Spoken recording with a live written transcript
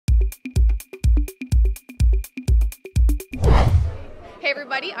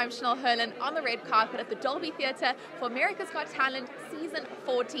everybody, I'm Chanel Herlin on the red carpet at the Dolby Theatre for America's Got Talent Season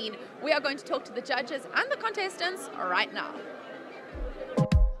 14. We are going to talk to the judges and the contestants right now.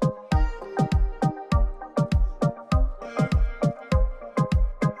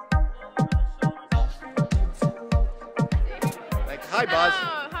 Hi, Buzz.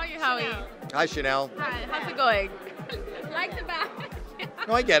 Hello. How are you, Howie? Hi, Chanel. Hi, how's it going? Like the bag.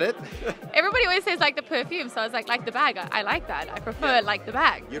 No, I get it. Everybody always says like the perfume, so I was like the bag. I like that. I prefer like the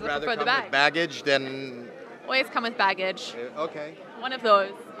bag. You'd I rather prefer come the bag. with baggage than... Always come with baggage. Okay. One of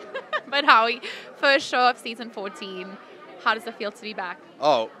those. But Howie, first show of season 14. How does it feel to be back?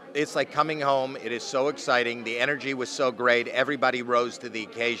 Oh, it's like coming home. It is so exciting. The energy was so great. Everybody rose to the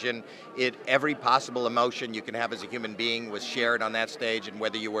occasion. Every possible emotion you can have as a human being was shared on that stage, and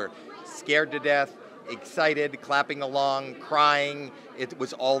whether you were scared to death, excited, clapping along, crying, it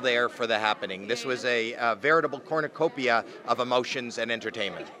was all there for the happening. This was a veritable cornucopia of emotions and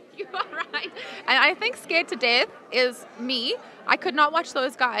entertainment. You are right. And I think scared to death is me. I could not watch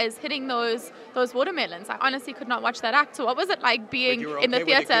those guys hitting those watermelons. I honestly could not watch that act. So what was it like being in the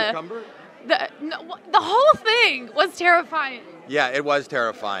theater? The whole thing was terrifying. Yeah, it was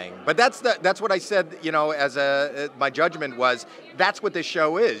terrifying. But that's what I said, as my judgment was, that's what this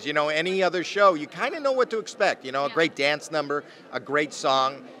show is. Any other show, you kind of know what to expect. A great dance number, a great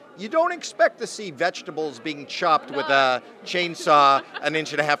song. You don't expect to see vegetables being chopped with a chainsaw an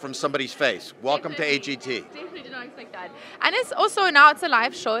inch and a half from somebody's face. Welcome to AGT. Definitely did not expect that. And it's also, now it's a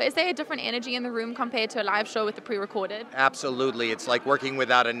live show. Is there a different energy in the room compared to a live show with the pre-recorded? Absolutely. It's like working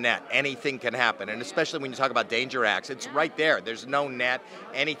without a net. Anything can happen. And especially when you talk about danger acts, it's right there. There's no net.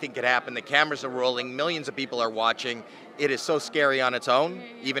 Anything could happen. The cameras are rolling. Millions of people are watching. It is so scary on its own,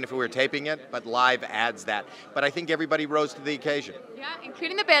 even if we were taping it, but live adds that. But I think everybody rose to the occasion. Yeah,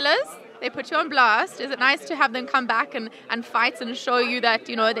 including the Bellas. They put you on blast. Is it nice to have them come back and fight and show you that,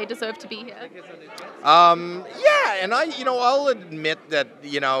 they deserve to be here? Yeah, and I'll admit that,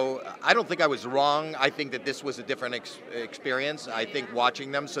 I don't think I was wrong. I think that this was a different experience. I think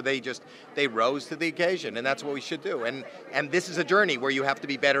watching them, so they rose to the occasion, and that's what we should do. And this is a journey where you have to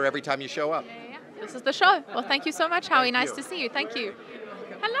be better every time you show up. This is the show. Well, thank you so much, Howie. Nice to see you. Thank you.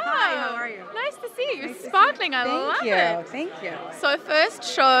 Hello. Hi, how are you? Nice to see you. You're sparkling. I love it. Thank you. So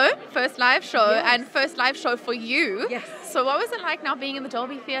first live show, and first live show for you. Yes. So what was it like now being in the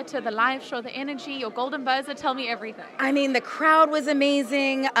Dolby Theatre, the live show, the energy, your golden buzzer? Tell me everything. I mean, the crowd was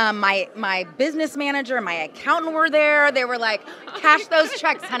amazing. My business manager and my accountant were there. They were like, cash those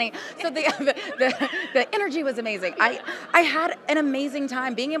checks, honey. So the energy was amazing. I had an amazing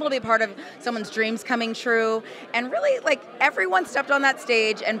time being able to be a part of someone's dreams coming true. And really, like, everyone stepped on that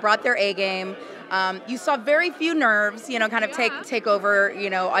stage and brought their A game. You saw very few nerves, take over,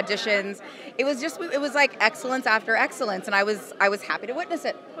 auditions. It was like excellence after excellence, and I was happy to witness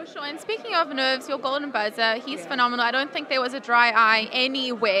it. For sure. And speaking of nerves, your golden buzzer, he's phenomenal. I don't think there was a dry eye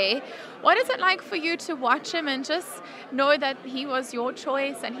anywhere. What is it like for you to watch him and just know that he was your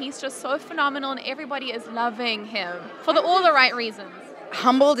choice and he's just so phenomenal and everybody is loving him for all the right reasons?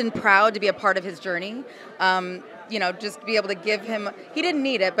 Humbled and proud to be a part of his journey. Just be able to give him, he didn't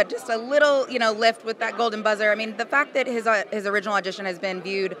need it, but just a little, lift with that golden buzzer. I mean, the fact that his original audition has been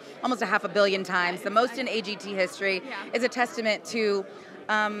viewed almost 500 million times, the most in AGT history, is a testament to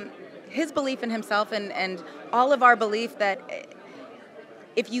his belief in himself and all of our belief that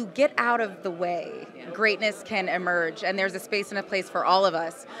if you get out of the way, greatness can emerge, and there's a space and a place for all of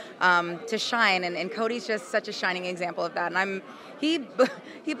us to shine. And Cody's just such a shining example of that. And he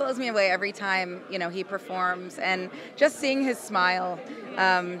blows me away every time he performs, and just seeing his smile,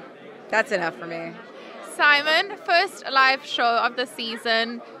 that's enough for me. Simon, first live show of the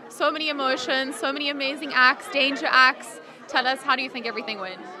season. So many emotions, so many amazing acts, danger acts. Tell us, how do you think everything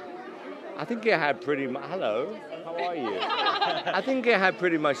went? I think it had pretty much... Hello, how are you? I think it had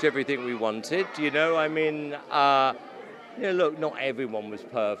pretty much everything we wanted, look, not everyone was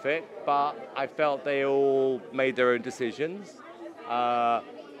perfect, but I felt they all made their own decisions.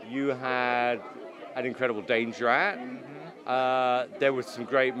 You had an incredible danger act. There were some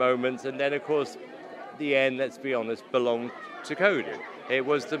great moments, and then, of course, the end, let's be honest, belonged to Cody. It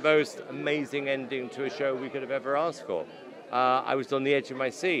was the most amazing ending to a show we could have ever asked for. I was on the edge of my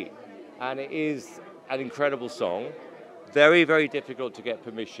seat. And it is an incredible song. Very, very difficult to get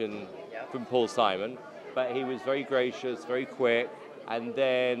permission from Paul Simon, but he was very gracious, very quick, and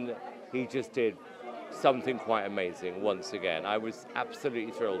then he just did something quite amazing once again. I was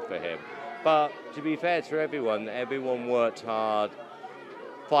absolutely thrilled for him. But to be fair to everyone worked hard.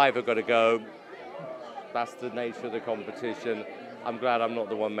 5 have got to go. That's the nature of the competition. I'm glad I'm not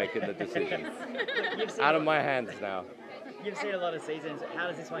the one making the decisions. Out of my hands now. You've seen a lot of seasons. How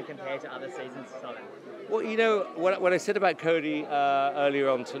does this one compare to other seasons, Simon? Well, you know, what I said about Cody earlier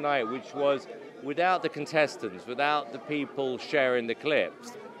on tonight, which was without the contestants, without the people sharing the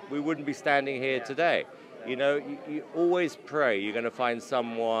clips, we wouldn't be standing here today. You know, you always pray you're going to find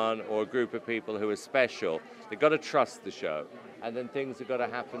someone or a group of people who are special. They've got to trust the show, and then things have got to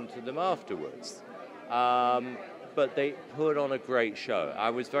happen to them afterwards. But they put on a great show.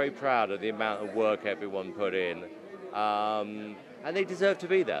 I was very proud of the amount of work everyone put in, and they deserve to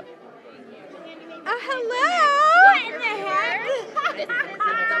be there. Hello! What in the heck?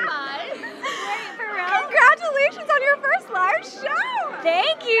 Congratulations on your first live show!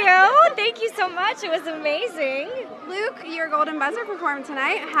 Thank you! Thank you so much. It was amazing. Luke, your Golden Buzzer performed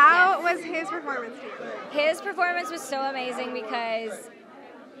tonight. How was his performance? His performance was so amazing because,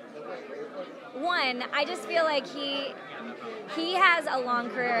 one, I just feel like he has a long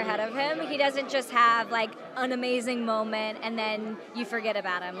career ahead of him. He doesn't just have like an amazing moment and then you forget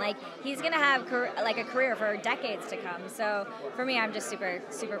about him. Like he's gonna have a career for decades to come. So for me, I'm just super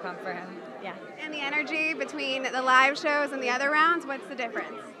pumped for him. Yeah. And the energy between the live shows and the other rounds, what's the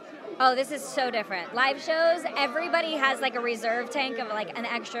difference? Oh, this is so different. Live shows, everybody has like a reserve tank of like an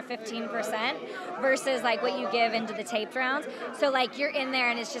extra 15% versus like what you give into the taped rounds. So like you're in there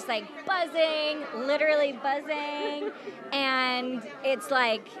and it's just like buzzing, literally buzzing, and it's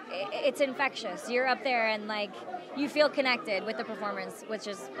like, it's infectious. You're up there and like you feel connected with the performance, which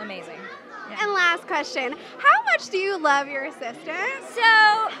is amazing. Yeah. And last question, how much do you love your assistant? So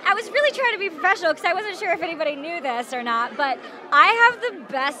I was really trying to be professional because I wasn't sure if anybody knew this or not, but I have the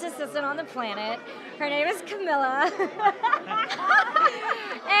best assistant on the planet. Her name is Camilla.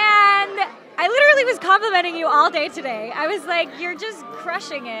 And I literally was complimenting you all day today. I was like, you're just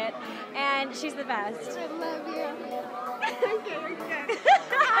crushing it, and she's the best. I love you. Okay, you're good.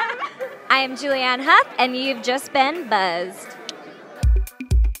 I am Julianne Huff, and you've just been buzzed.